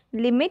ചെയ്യുക?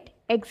 Limit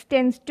x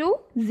tends to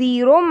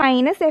 0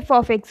 minus F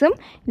of എക്സും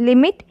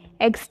limit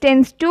x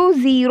tends to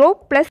 0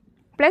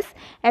 plus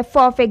F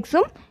of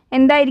എക്സും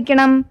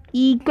എന്തായിരിക്കണം?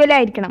 ഈക്വൽ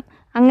ആയിരിക്കണം.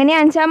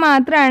 അങ്ങനെയാണെന്ന് വെച്ചാൽ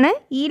മാത്രമാണ്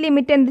ഈ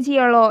ലിമിറ്റ് എന്ത്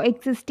ചെയ്യുള്ളൂ?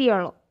 എക്സിസ്റ്റ്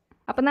ചെയ്യുള്ളൂ.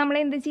 അപ്പോൾ നമ്മൾ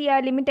എന്ത് ചെയ്യുക?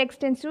 ലിമിറ്റ് എക്സ്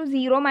ടെൻസ് ടു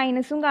 0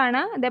 മൈനസും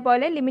കാണാം,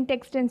 അതേപോലെ ലിമിറ്റ്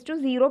എക്സ് ടെൻസ് ടു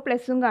 0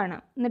 പ്ലസും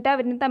കാണാം. എന്നിട്ട്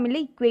അവരിനെ തമ്മിൽ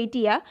ഇക്വേറ്റ്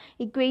ചെയ്യുക.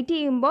 ഇക്വേറ്റ്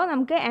ചെയ്യുമ്പോൾ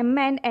നമുക്ക് എം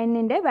ആൻഡ്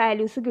എന്നിൻ്റെ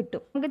വാല്യൂസ്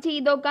കിട്ടും. നമുക്ക്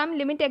ചെയ്ത് നോക്കാം.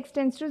 Limit x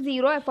tends to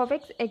 0 F of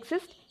X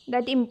exist,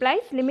 that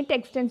implies limit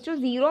x tends to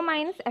 0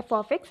 minus F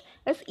of X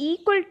is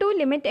equal to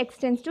limit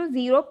x tends to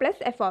 0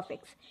 plus F of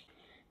X.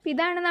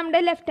 ഇതാണ്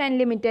നമ്മുടെ left hand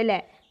limit, അല്ലേ?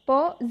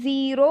 അപ്പോൾ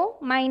 0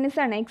 minus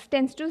ആണ്, x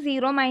tends to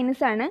 0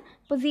 minus ആണ്.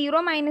 അപ്പോൾ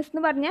 0 minus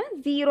എന്ന് പറഞ്ഞാൽ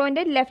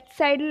 0ൻ്റെ left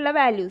സൈഡിലുള്ള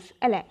വാല്യൂസ്,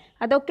 അല്ലേ?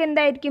 അതൊക്കെ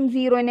എന്തായിരിക്കും?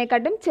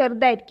 0നേക്കാട്ടും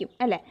ചെറുതായിരിക്കും,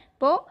 അല്ലേ?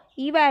 അപ്പോൾ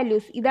ഈ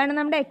വാല്യൂസ്, ഇതാണ്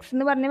നമ്മുടെ എക്സ്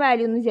എന്ന് പറഞ്ഞ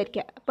വാല്യൂ എന്ന്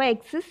വിചാരിക്കുക. അപ്പോൾ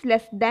എക്സ് ഇസ്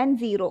ലെസ് ദാൻ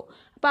 0.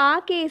 അപ്പോൾ ആ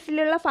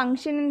കേസിലുള്ള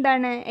ഫംഗ്ഷൻ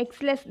എന്താണ്?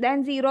 എക്സ് ലെസ് ദാൻ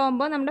 0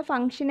 ആകുമ്പോൾ നമ്മുടെ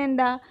ഫംഗ്ഷൻ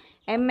എന്താ?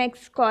 M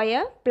X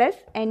square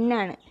plus N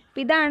ആണ്.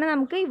 അപ്പോൾ ഇതാണ്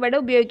നമുക്ക് ഇവിടെ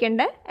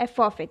ഉപയോഗിക്കേണ്ട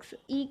F of X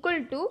equal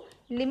to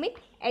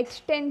limit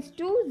H tense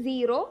to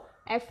 0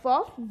 F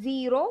of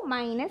 0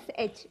 minus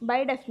H by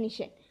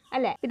definition,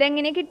 അല്ലേ?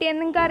 ഇതെങ്ങനെ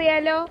കിട്ടിയെന്ന് നിങ്ങൾക്ക്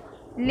അറിയാലോ.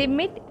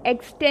 Limit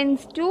x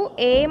tends to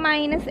A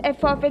minus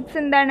F of X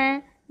എന്താണ്?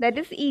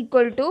 That is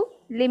equal to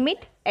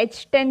limit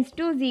H tense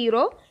to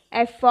 0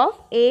 F of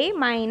A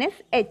minus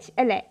H,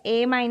 അല്ലേ? A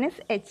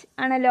minus H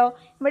ആണല്ലോ.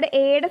 ഇവിടെ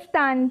എയുടെ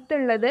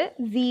സ്ഥാനത്തുള്ളത്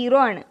 0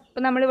 ആണ്.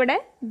 അപ്പോൾ നമ്മളിവിടെ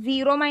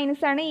 0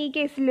 മൈനസ് ആണ് ഈ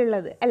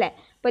കേസിലുള്ളത്, അല്ലേ?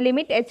 അപ്പോൾ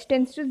ലിമിറ്റ് എച്ച്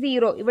ടെൻസ് ടു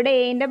 0, ഇവിടെ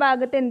എൻ്റെ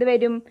ഭാഗത്ത് എന്ത്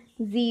വരും?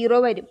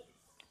 0 വരും.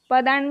 അപ്പോൾ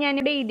അതാണ്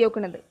ഞാനിവിടെ എഴുതി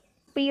വെക്കുന്നത്.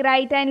 അപ്പോൾ ഈ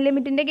റൈറ്റ് ഹാൻഡ്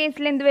ലിമിറ്റിൻ്റെ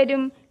കേസിൽ എന്ത്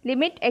വരും?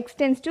 Limit x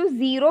tends to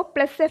 0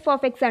 plus F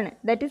of X ആണ്.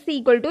 That is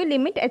equal to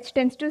limit H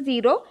tense to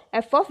 0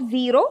 F of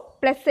 0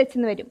 plus H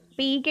എന്ന് വരും.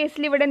 അപ്പോൾ ഈ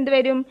കേസിൽ ഇവിടെ എന്ത്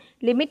വരും?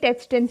 Limit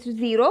H tense to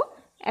 0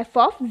 F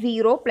of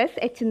 0 plus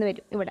H എന്ന്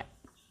വരും ഇവിടെ.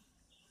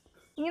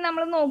 ഇനി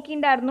നമ്മൾ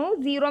നോക്കിയിട്ടുണ്ടായിരുന്നു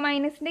 0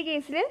 മൈനസിൻ്റെ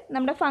കേസിൽ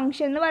നമ്മുടെ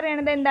ഫംഗ്ഷൻ എന്ന്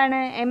പറയുന്നത് എന്താണ്?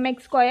 M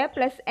X square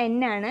plus N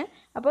ആണ്.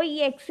 അപ്പോൾ ഈ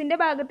എക്സിൻ്റെ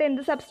ഭാഗത്ത്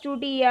എന്ത്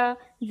സബ്സ്റ്റിറ്റ്യൂട്ട് ചെയ്യുക?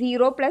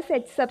 0 പ്ലസ്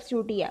എച്ച്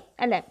സബ്സ്റ്റിറ്റ്യൂട്ട് ചെയ്യുക,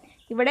 അല്ലേ?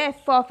 ഇവിടെ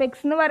എഫ് ഓഫ്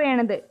എക്സ് എന്ന്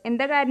പറയണത്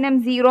എന്താ കാരണം?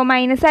 0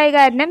 മൈനസ് ആയ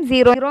കാരണം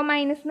 0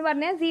 മൈനസ് എന്ന്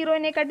പറഞ്ഞാൽ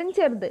 0നേക്കാട്ടും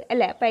ചെറുത്,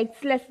 അല്ലേ? അപ്പോൾ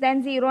എക്സ് ലെസ് ദാൻ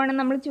 0 ആണ്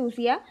നമ്മൾ ചൂസ്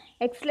ചെയ്യുക.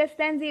 എക്സ് ലെസ്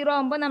ദാൻ 0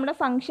 ആകുമ്പോൾ നമ്മുടെ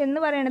ഫംഗ്ഷൻ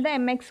എന്ന് പറയുന്നത്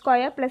M X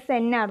square plus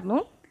N ആയിരുന്നു.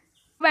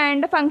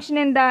 വേണ്ട ഫംഗ്ഷൻ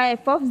എന്താ?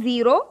 എഫ് ഓഫ്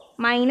 0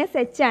 മൈനസ്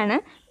എച്ച് ആണ്.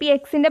 അപ്പോൾ ഈ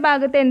എക്സിൻ്റെ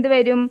ഭാഗത്ത് എന്ത്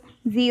വരും?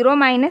 0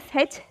 മൈനസ്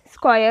എച്ച്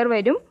സ്ക്വയർ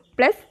വരും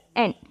പ്ലസ്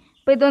എൻ.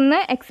 അപ്പോൾ ഇതൊന്ന്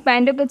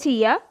എക്സ്പാൻഡ് ഒക്കെ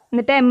ചെയ്യുക,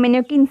 എന്നിട്ട്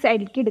എമ്മിനൊക്കെ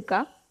ഇൻസൈഡിലേക്ക്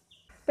എടുക്കുക.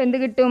 അപ്പോൾ എന്ത്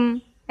കിട്ടും?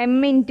 എം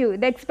ഇൻറ്റു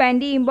ഇത്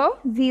എക്സ്പാൻഡ് ചെയ്യുമ്പോൾ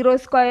 0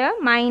 square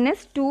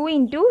minus 2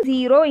 into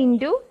 0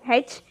 into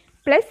H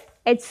plus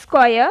H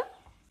square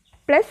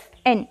plus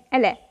N,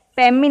 അല്ലേ?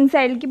 അപ്പോൾ എം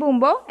ഇൻസൈഡിലേക്ക്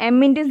പോകുമ്പോൾ M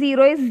into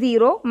 0 is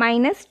 0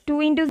 minus 2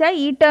 into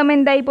ഈ ടേം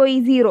എന്തായി പോയി?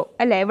 0,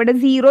 അല്ലേ? ഇവിടെ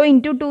 0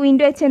 ഇൻറ്റു 2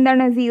 ഇൻറ്റു എച്ച്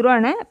എന്താണ്? 0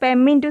 ആണ്. അപ്പോൾ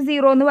എം ഇൻറ്റു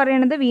 0 എന്ന്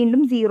പറയുന്നത്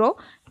വീണ്ടും 0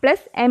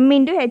 plus M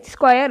into H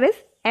square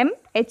is M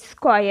H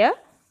square,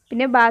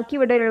 പിന്നെ ബാക്കി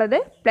ഇവിടെ ഉള്ളത്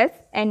പ്ലസ്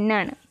എൻ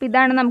ആണ്. അപ്പോൾ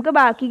ഇതാണ് നമുക്ക്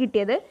ബാക്കി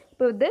കിട്ടിയത്.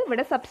 അപ്പോൾ ഇത്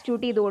ഇവിടെ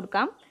സബ്സ്റ്റിറ്റ്യൂട്ട് ചെയ്ത്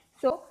കൊടുക്കാം.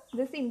 So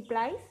this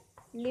implies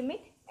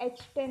limit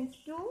h tends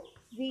to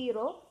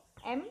 0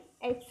 m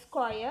h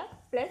square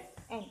plus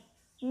n.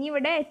 ഇനി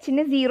ഇവിടെ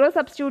എച്ചിന് 0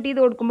 സബ്സ്റ്റിറ്റ്യൂട്ട്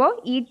ചെയ്ത് കൊടുക്കുമ്പോൾ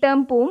ഈ ടേം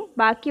പോവും,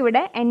 ബാക്കി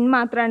ഇവിടെ n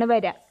മാത്രമാണ്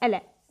വരിക, അല്ലേ?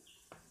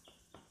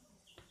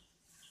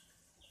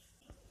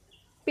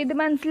 അപ്പോൾ ഇത്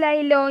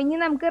മനസ്സിലായല്ലോ. ഇനി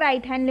നമുക്ക്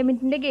റൈറ്റ് ഹാൻഡ്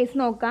ലിമിറ്റിൻ്റെ കേസ്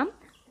നോക്കാം.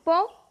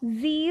 അപ്പോൾ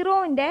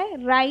 0ൻ്റെ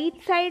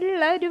റൈറ്റ്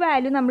സൈഡിലുള്ള ഒരു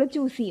വാല്യൂ നമ്മൾ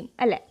ചൂസ് ചെയ്യും,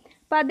 അല്ലേ?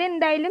 അപ്പോൾ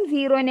അതെന്തായാലും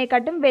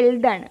 0നേക്കാട്ടും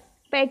വലുതാണ്.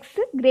 അപ്പോൾ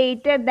എക്സ്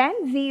ഗ്രേറ്റർ ദാൻ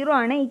 0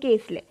 ആണ് ഈ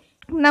കേസിൽ.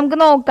 നമുക്ക്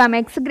നോക്കാം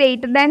എക്സ്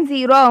ഗ്രേറ്റർ ദാൻ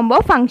 0 ആകുമ്പോൾ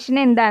ഫംഗ്ഷൻ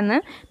എന്താണെന്ന്.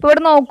 ഇപ്പോൾ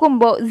ഇവിടെ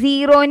നോക്കുമ്പോൾ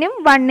 0നും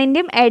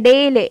 1ൻ്റെയും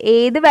ഇടയിൽ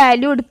ഏത്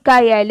വാല്യൂ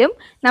എടുക്കായാലും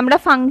നമ്മുടെ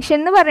ഫംഗ്ഷൻ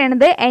എന്ന്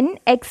പറയുന്നത് എൻ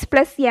എക്സ്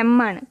പ്ലസ് എം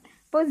ആണ്.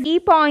 അപ്പോൾ ഈ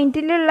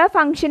പോയിന്റിലുള്ള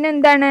ഫംഗ്ഷൻ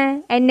എന്താണ്?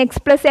 എൻ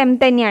എക്സ് പ്ലസ് എം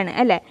തന്നെയാണ്,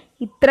 അല്ലേ?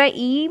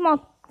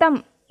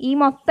 ഈ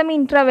മൊത്തം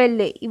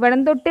ഇൻട്രവെല്ല് ഇവിടെ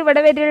തൊട്ട്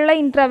ഇവിടെ വരെയുള്ള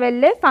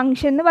ഇൻട്രവെല്ല്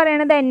ഫംഗ്ഷൻ എന്ന്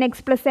പറയുന്നത് എൻ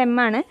എക്സ് പ്ലസ് എം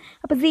ആണ്.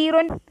 അപ്പോൾ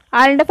 0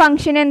 ആളുടെ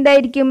ഫംഗ്ഷൻ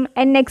എന്തായിരിക്കും?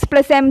 എൻ എക്സ്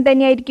പ്ലസ് എം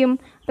തന്നെയായിരിക്കും.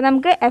 അപ്പോൾ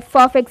നമുക്ക് എഫ്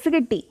ഓഫ് എക്സ്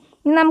കിട്ടി.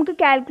 ഇനി നമുക്ക്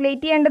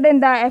കാൽക്കുലേറ്റ് ചെയ്യേണ്ടത്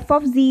എന്താ? എഫ്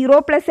ഓഫ് 0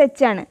 പ്ലസ്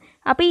എച്ച് ആണ്.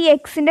 അപ്പോൾ ഈ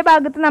എക്സിൻ്റെ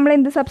ഭാഗത്ത് നമ്മൾ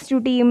എന്ത്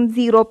സബ്സ്റ്റിറ്റ്യൂട്ട് ചെയ്യും?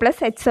 0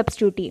 പ്ലസ് എച്ച്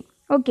സബ്സ്റ്റിറ്റ്യൂട്ട് ചെയ്യും.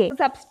 ഓക്കെ,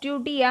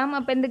 സബ്സ്റ്റിറ്റ്യൂട്ട് ചെയ്യാം.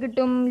 അപ്പോൾ എന്ത്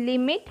കിട്ടും?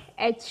 Limit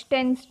H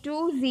tense to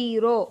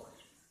 0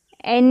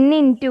 N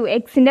into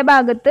എക്സിൻ്റെ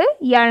ഭാഗത്ത്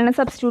ഇയാളിനെ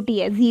സബ്സ്റ്റിറ്റ്യൂട്ട്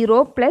ചെയ്യുക,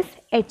 0 പ്ലസ്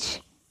എച്ച്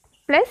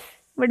പ്ലസ്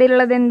ഇവിടെ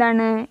ഉള്ളത്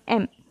എന്താണ്?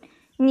 എം.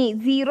 ഇനി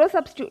 0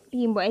 സബ്സ്റ്റിറ്റ്യൂട്ട്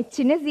ചെയ്യുമ്പോൾ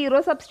എച്ചിന്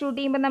 0 സബ്സ്റ്റിറ്റ്യൂട്ട്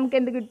ചെയ്യുമ്പോൾ നമുക്ക്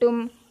എന്ത് കിട്ടും?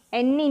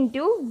 N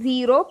into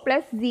 0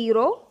 plus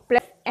 0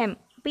 plus M.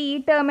 അപ്പോൾ ഈ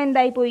ടേം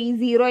എന്തായി പോയി?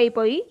 0 ആയി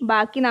പോയി.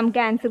 ബാക്കി നമുക്ക്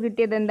ആൻസർ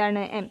കിട്ടിയത്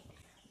എന്താണ്? എം.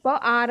 അപ്പോൾ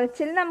ആർ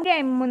എച്ച് എൽ നമുക്ക്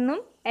എം എന്നും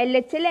എൽ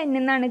എച്ച് എൽ എൻ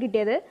എന്നാണ്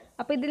കിട്ടിയത്.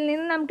 അപ്പോൾ ഇതിൽ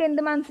നിന്ന് നമുക്ക്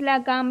എന്ത്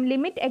മനസ്സിലാക്കാം?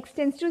 Limit x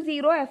tends to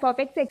 0 F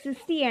of X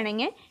exist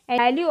ചെയ്യണമെങ്കിൽ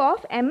value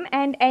of M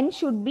and N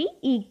should be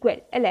equal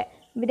അല്ലേ?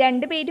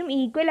 രണ്ട് പേരും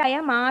ഈക്വൽ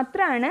ആയാൽ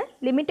മാത്രമാണ്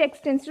limit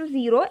x tends to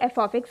 0 F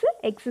of X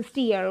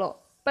exist ചെയ്യുള്ളൂ.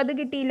 അപ്പോൾ അത്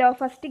കിട്ടിയല്ലോ,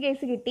 ഫസ്റ്റ്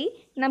കേസ് കിട്ടി.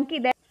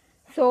 നമുക്കിത്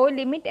so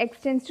limit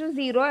x tends to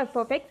 0 F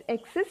of X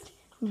exist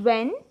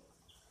when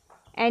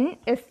n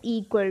is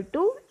equal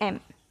to m.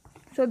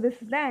 So this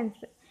is the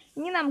answer.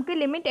 ഇനി നമുക്ക്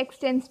limit x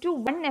tends to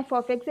 1 F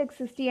of X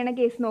exist ചെയ്യണ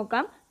case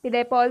നോക്കാം.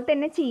 ഇതേപോലെ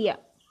തന്നെ ചെയ്യാം.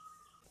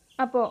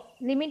 അപ്പോൾ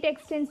limit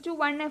x tends to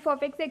 1 F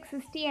of X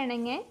exist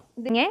ചെയ്യണമെങ്കിൽ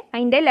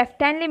അതിൻ്റെ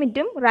ലെഫ്റ്റ് ഹാൻഡ്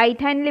ലിമിറ്റും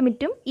റൈറ്റ് ഹാൻഡ്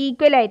ലിമിറ്റും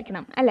ഈക്വൽ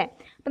ആയിരിക്കണം അല്ലേ?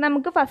 അപ്പോൾ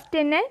നമുക്ക് ഫസ്റ്റ്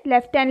തന്നെ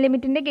ലെഫ്റ്റ് ഹാൻഡ്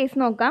ലിമിറ്റിൻ്റെ കേസ്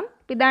നോക്കാം.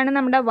 അപ്പോൾ ഇതാണ്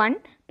നമ്മുടെ 1.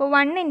 അപ്പോൾ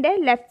 1ൻ്റെ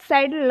ലെഫ്റ്റ്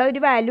സൈഡിലുള്ള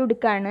ഒരു വാല്യൂ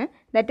എടുക്കുകയാണ്,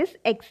 ദാറ്റ് ഈസ്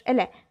എക്സ്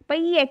അല്ലേ? അപ്പോൾ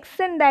ഈ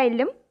എക്സ്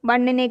എന്തായാലും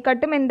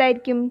 1നെക്കാട്ടും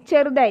എന്തായിരിക്കും?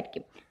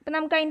 ചെറുതായിരിക്കും. അപ്പോൾ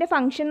നമുക്ക് അതിൻ്റെ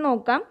ഫംഗ്ഷൻ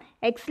നോക്കാം.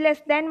 എക്സ്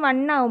ലെസ് ദാൻ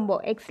 1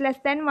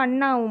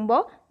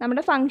 ആവുമ്പോൾ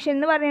നമ്മുടെ ഫംഗ്ഷൻ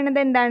എന്ന് പറയുന്നത്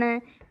എന്താണ്?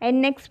 എൻ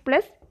എക്സ്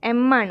പ്ലസ്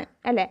എം ആണ്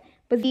അല്ലേ?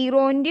 അപ്പോൾ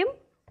 0ൻ്റെയും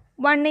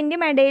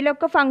 1ൻ്റെയും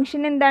ഇടയിലൊക്കെ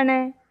ഫംഗ്ഷൻ എന്താണ്?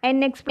 എൻ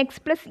എക്സ്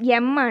പ്ലസ്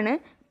എം ആണ്.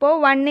 അപ്പോൾ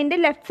 1ൻ്റെ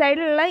ലെഫ്റ്റ്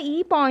സൈഡിലുള്ള ഈ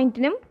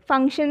പോയിൻറ്റിനും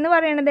ഫംഗ്ഷൻ എന്ന്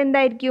പറയുന്നത്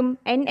എന്തായിരിക്കും?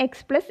 എൻ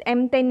എക്സ് പ്ലസ്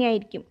എം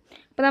തന്നെയായിരിക്കും.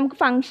 അപ്പോൾ നമുക്ക്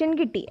ഫംഗ്ഷൻ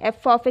കിട്ടി,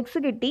 എഫ് ഓഫ്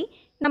എക്സ് കിട്ടി.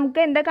 നമുക്ക്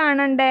എന്താ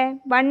കാണണ്ടേ?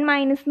 1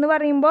 മൈനസ് എന്ന്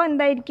പറയുമ്പോൾ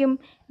എന്തായിരിക്കും?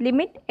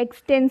 Limit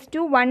x tends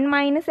to 1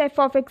 minus F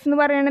of X എന്ന്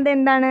പറയുന്നത്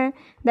എന്താണ്?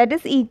 That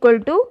is equal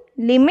to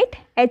limit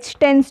H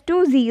tense to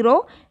 0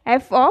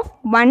 F of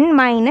 1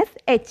 minus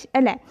H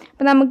അല്ലേ?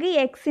 അപ്പോൾ നമുക്ക് ഈ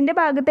എക്സിൻ്റെ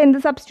ഭാഗത്ത് എന്ത്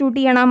സബ്സ്റ്റിറ്റ്യൂട്ട്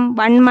ചെയ്യണം?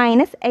 1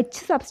 മൈനസ് എച്ച്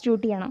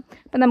സബ്സ്റ്റിറ്റ്യൂട്ട് ചെയ്യണം.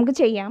 അപ്പോൾ നമുക്ക്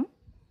ചെയ്യാം.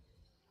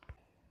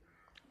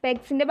 അപ്പോൾ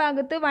എക്സിൻ്റെ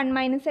ഭാഗത്ത് 1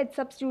 മൈനസ് എച്ച്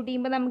സബ്സ്റ്റിറ്റ്യൂട്ട്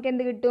ചെയ്യുമ്പോൾ നമുക്ക്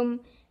എന്ത് കിട്ടും?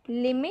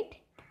 Limit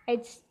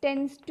H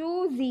tense to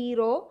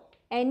 0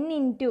 N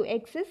into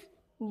X is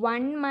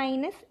 1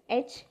 minus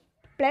H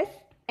plus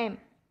M.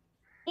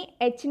 ഈ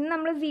എച്ചിന്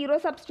നമ്മൾ 0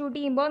 സബ്സ്റ്റിറ്റ്യൂട്ട്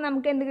ചെയ്യുമ്പോൾ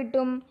നമുക്ക് എന്ത്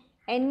കിട്ടും?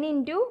 N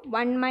into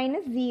 1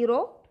 minus 0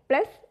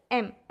 plus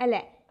M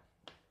അല്ലേ?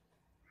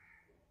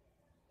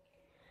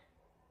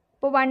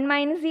 അപ്പോൾ 1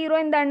 മൈനസ്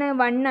 0 എന്താണ്?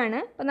 1 ആണ്.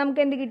 അപ്പോൾ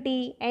നമുക്ക് എന്ത് കിട്ടി?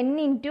 എൻ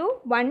ഇൻറ്റു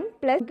 1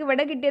 പ്ലസ്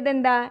ഇവിടെ കിട്ടിയത്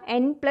എന്താ?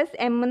 എൻ പ്ലസ്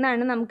എം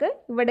എന്നാണ് നമുക്ക്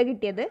ഇവിടെ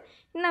കിട്ടിയത്.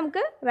 ഇനി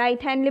നമുക്ക്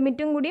റൈറ്റ് ഹാൻഡ്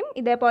ലിമിറ്റും കൂടിയും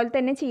ഇതേപോലെ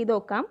തന്നെ ചെയ്ത്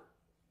നോക്കാം.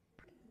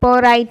 ഇപ്പോൾ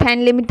റൈറ്റ്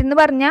ഹാൻഡ് ലിമിറ്റ് എന്ന്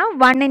പറഞ്ഞാൽ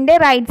 1ൻ്റെ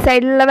റൈറ്റ്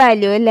സൈഡിലുള്ള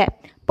വാല്യൂ അല്ലേ?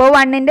 അപ്പോൾ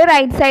 1ൻ്റെ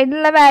റൈറ്റ്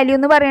സൈഡിലുള്ള വാല്യൂ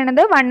എന്ന്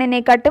പറയുന്നത്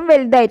 1നെക്കാട്ടും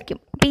വലുതായിരിക്കും.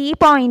 അപ്പോൾ ഈ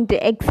പോയിൻറ്റ്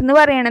എക്സ് എന്ന്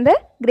പറയുന്നത്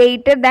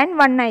ഗ്രേറ്റർ ദാൻ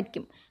 1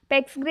 ആയിരിക്കും. അപ്പോൾ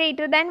എക്സ്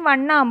ഗ്രേറ്റർ ദാൻ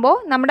 1 ആകുമ്പോൾ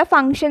നമ്മുടെ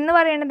ഫംഗ്ഷൻ എന്ന്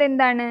പറയുന്നത്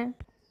എന്താണ്?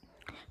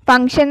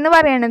 ഫംഗ്ഷൻ എന്ന്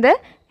പറയുന്നത്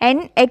N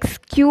X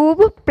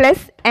cube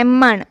plus M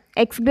ആണ്.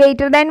 എക്സ്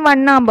ഗ്രേറ്റർ ദാൻ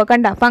 1 ആകുമ്പോൾ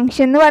കണ്ട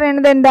ഫംഗ്ഷൻ എന്ന്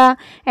പറയുന്നത് എന്താ?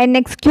 N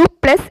X cube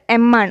plus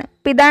M ആണ്.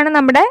 അപ്പോൾ ഇതാണ്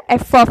നമ്മുടെ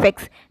എഫ് ഓഫ്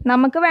എക്സ്.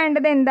 നമുക്ക്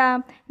വേണ്ടത് എന്താ?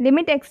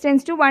 Limit x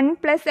tends to 1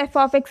 plus F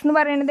of X എന്ന്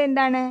പറയുന്നത്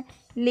എന്താണ്?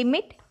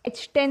 Limit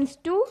H tense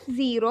to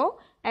 0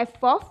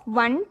 F of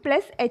 1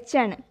 plus H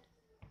ആണ്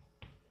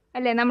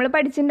അല്ലേ? നമ്മൾ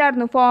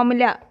പഠിച്ചിട്ടുണ്ടായിരുന്നു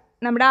ഫോർമുല,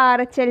 നമ്മുടെ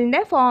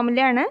RHLൻ്റെ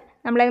ഫോർമുലയാണ്.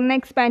 നമ്മളൊന്ന്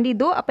എക്സ്പാൻഡ്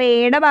ചെയ്തു. അപ്പോൾ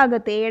എയുടെ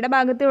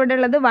ഭാഗത്ത് ഇവിടെ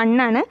ഉള്ളത് 1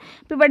 ആണ്.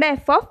 അപ്പോൾ ഇവിടെ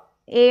എഫ് ഓഫ്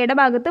എയുടെ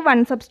ഭാഗത്ത്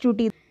 1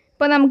 സബ്സ്റ്റിറ്റ്യൂട്ട് ചെയ്തു.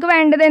 അപ്പോൾ നമുക്ക്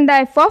വേണ്ടത് എന്താ?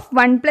 എഫ് ഓഫ്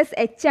 1 പ്ലസ്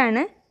എച്ച്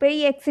ആണ്. അപ്പോൾ ഈ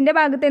എക്സിൻ്റെ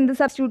ഭാഗത്ത് എന്ത്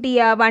സബ്സ്റ്റിറ്റ്യൂട്ട്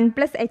ചെയ്യുക? 1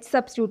 പ്ലസ് എച്ച്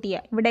സബ്സ്റ്റിറ്റ്യൂട്ട്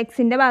ചെയ്യുക. ഇവിടെ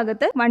എക്സിൻ്റെ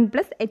ഭാഗത്ത് 1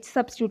 പ്ലസ് എച്ച്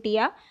സബ്സ്റ്റിറ്റ്യൂട്ട്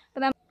ചെയ്യുക.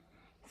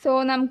 അപ്പോൾ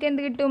നമുക്ക്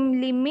എന്ത് കിട്ടും?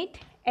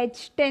 Limit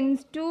H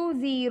tense to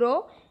 0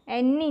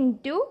 N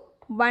into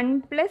 1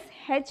 plus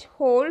H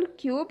whole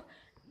cube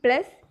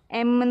plus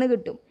M എന്ന്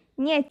കിട്ടും.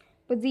 ഇനി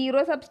ഇപ്പോൾ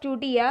 0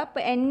 സബ്സ്റ്റിറ്റ്യൂട്ട് ചെയ്യുക.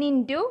 അപ്പോൾ N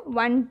into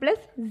 1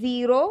 plus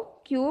 0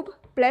 cube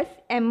plus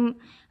M.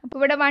 അപ്പോൾ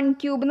ഇവിടെ 1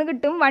 ക്യൂബ് എന്ന്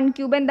കിട്ടും. 1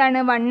 ക്യൂബ് എന്താണ്?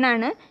 1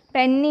 ആണ്. അപ്പോൾ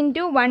എൻ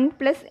ഇൻറ്റു 1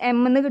 പ്ലസ് എം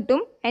എന്ന് കിട്ടും.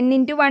 എൻ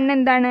ഇൻറ്റു 1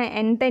 എന്താണ്?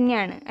 എൻ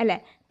തന്നെയാണ് അല്ലേ?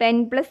 അപ്പോൾ എൻ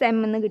പ്ലസ് എം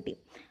എന്ന് കിട്ടി.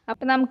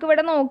 അപ്പോൾ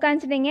നമുക്കിവിടെ നോക്കാന്ന്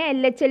വെച്ചിട്ടുണ്ടെങ്കിൽ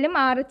LHLും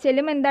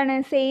RHLും എന്താണ്?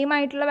 സെയിം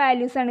ആയിട്ടുള്ള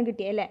വാല്യൂസാണ്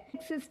കിട്ടിയത് അല്ലേ?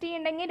 എക്സിസ്റ്റ്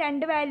ചെയ്യുന്നുണ്ടെങ്കിൽ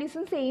രണ്ട്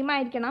വാല്യൂസും സെയിം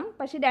ആയിരിക്കണം.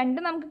 പക്ഷെ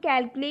രണ്ടും നമുക്ക്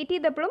കാൽക്കുലേറ്റ്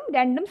ചെയ്തപ്പോഴും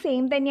രണ്ടും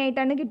സെയിം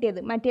തന്നെയായിട്ടാണ് കിട്ടിയത്.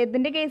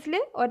 മറ്റേതിൻ്റെ കേസിൽ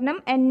ഒരെണ്ണം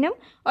എന്നും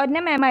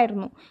ഒരെണ്ണം എം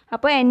ആയിരുന്നു.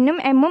 അപ്പോൾ എന്നും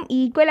എമ്മും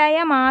ഈക്വൽ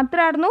ആയാൽ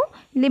മാത്രമായിരുന്നു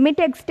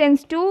limit x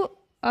tends to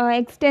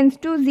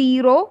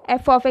 0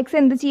 F of X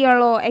എന്ത്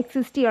ചെയ്യുള്ളൂ?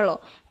 എക്സിസ്റ്റ് ചെയ്യുള്ളൂ.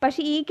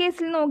 പക്ഷേ ഈ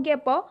കേസിൽ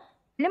നോക്കിയപ്പോൾ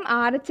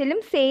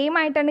RHLും സെയിം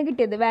ആയിട്ടാണ്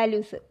കിട്ടിയത്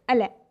വാല്യൂസ്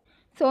അല്ലേ?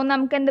 സോ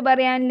നമുക്ക് എന്ത്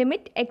പറയാം?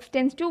 Limit x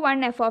tends to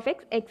 1 F of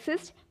X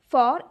exist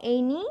for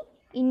any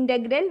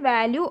integral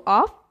value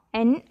of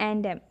n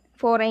and m.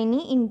 For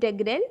any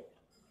integral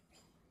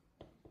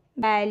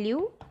value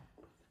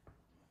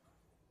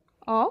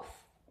of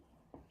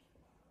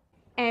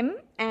m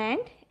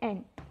and n.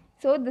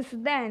 So this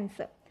is the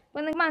answer.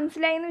 അപ്പോൾ നിങ്ങൾക്ക്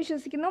മനസ്സിലായി എന്ന്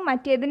വിശ്വസിക്കുന്നു.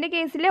 മറ്റേതിൻ്റെ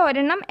കേസിൽ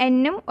ഒരെണ്ണം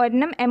എന്നും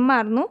ഒരെണ്ണം എം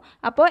ആയിരുന്നു.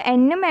 അപ്പോൾ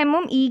എന്നും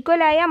എമ്മും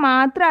ഈക്വൽ ആയാൽ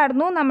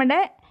മാത്രമായിരുന്നു നമ്മുടെ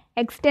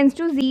x tends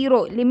to 0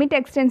 limit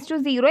x tends to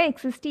 0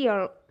 exist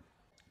ചെയ്യുള്ളൂ.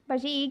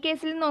 പക്ഷേ ഈ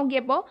കേസിൽ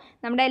നോക്കിയപ്പോൾ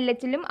നമ്മുടെ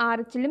LHLും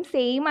RHLും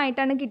സെയിം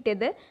ആയിട്ടാണ്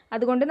കിട്ടിയത്.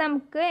 അതുകൊണ്ട്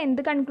നമുക്ക്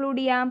എന്ത് കൺക്ലൂഡ്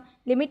ചെയ്യാം?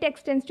 Limit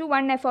x tends to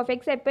 1 F of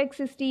X എപ്പോൾ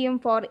എക്സിസ്റ്റ് ചെയ്യും?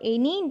 For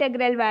any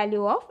integral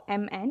value of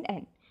m and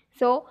n.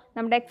 So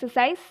നമ്മുടെ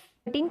എക്സസൈസ്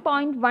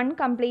 13.1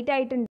 കംപ്ലീറ്റ് ആയിട്ടുണ്ട്.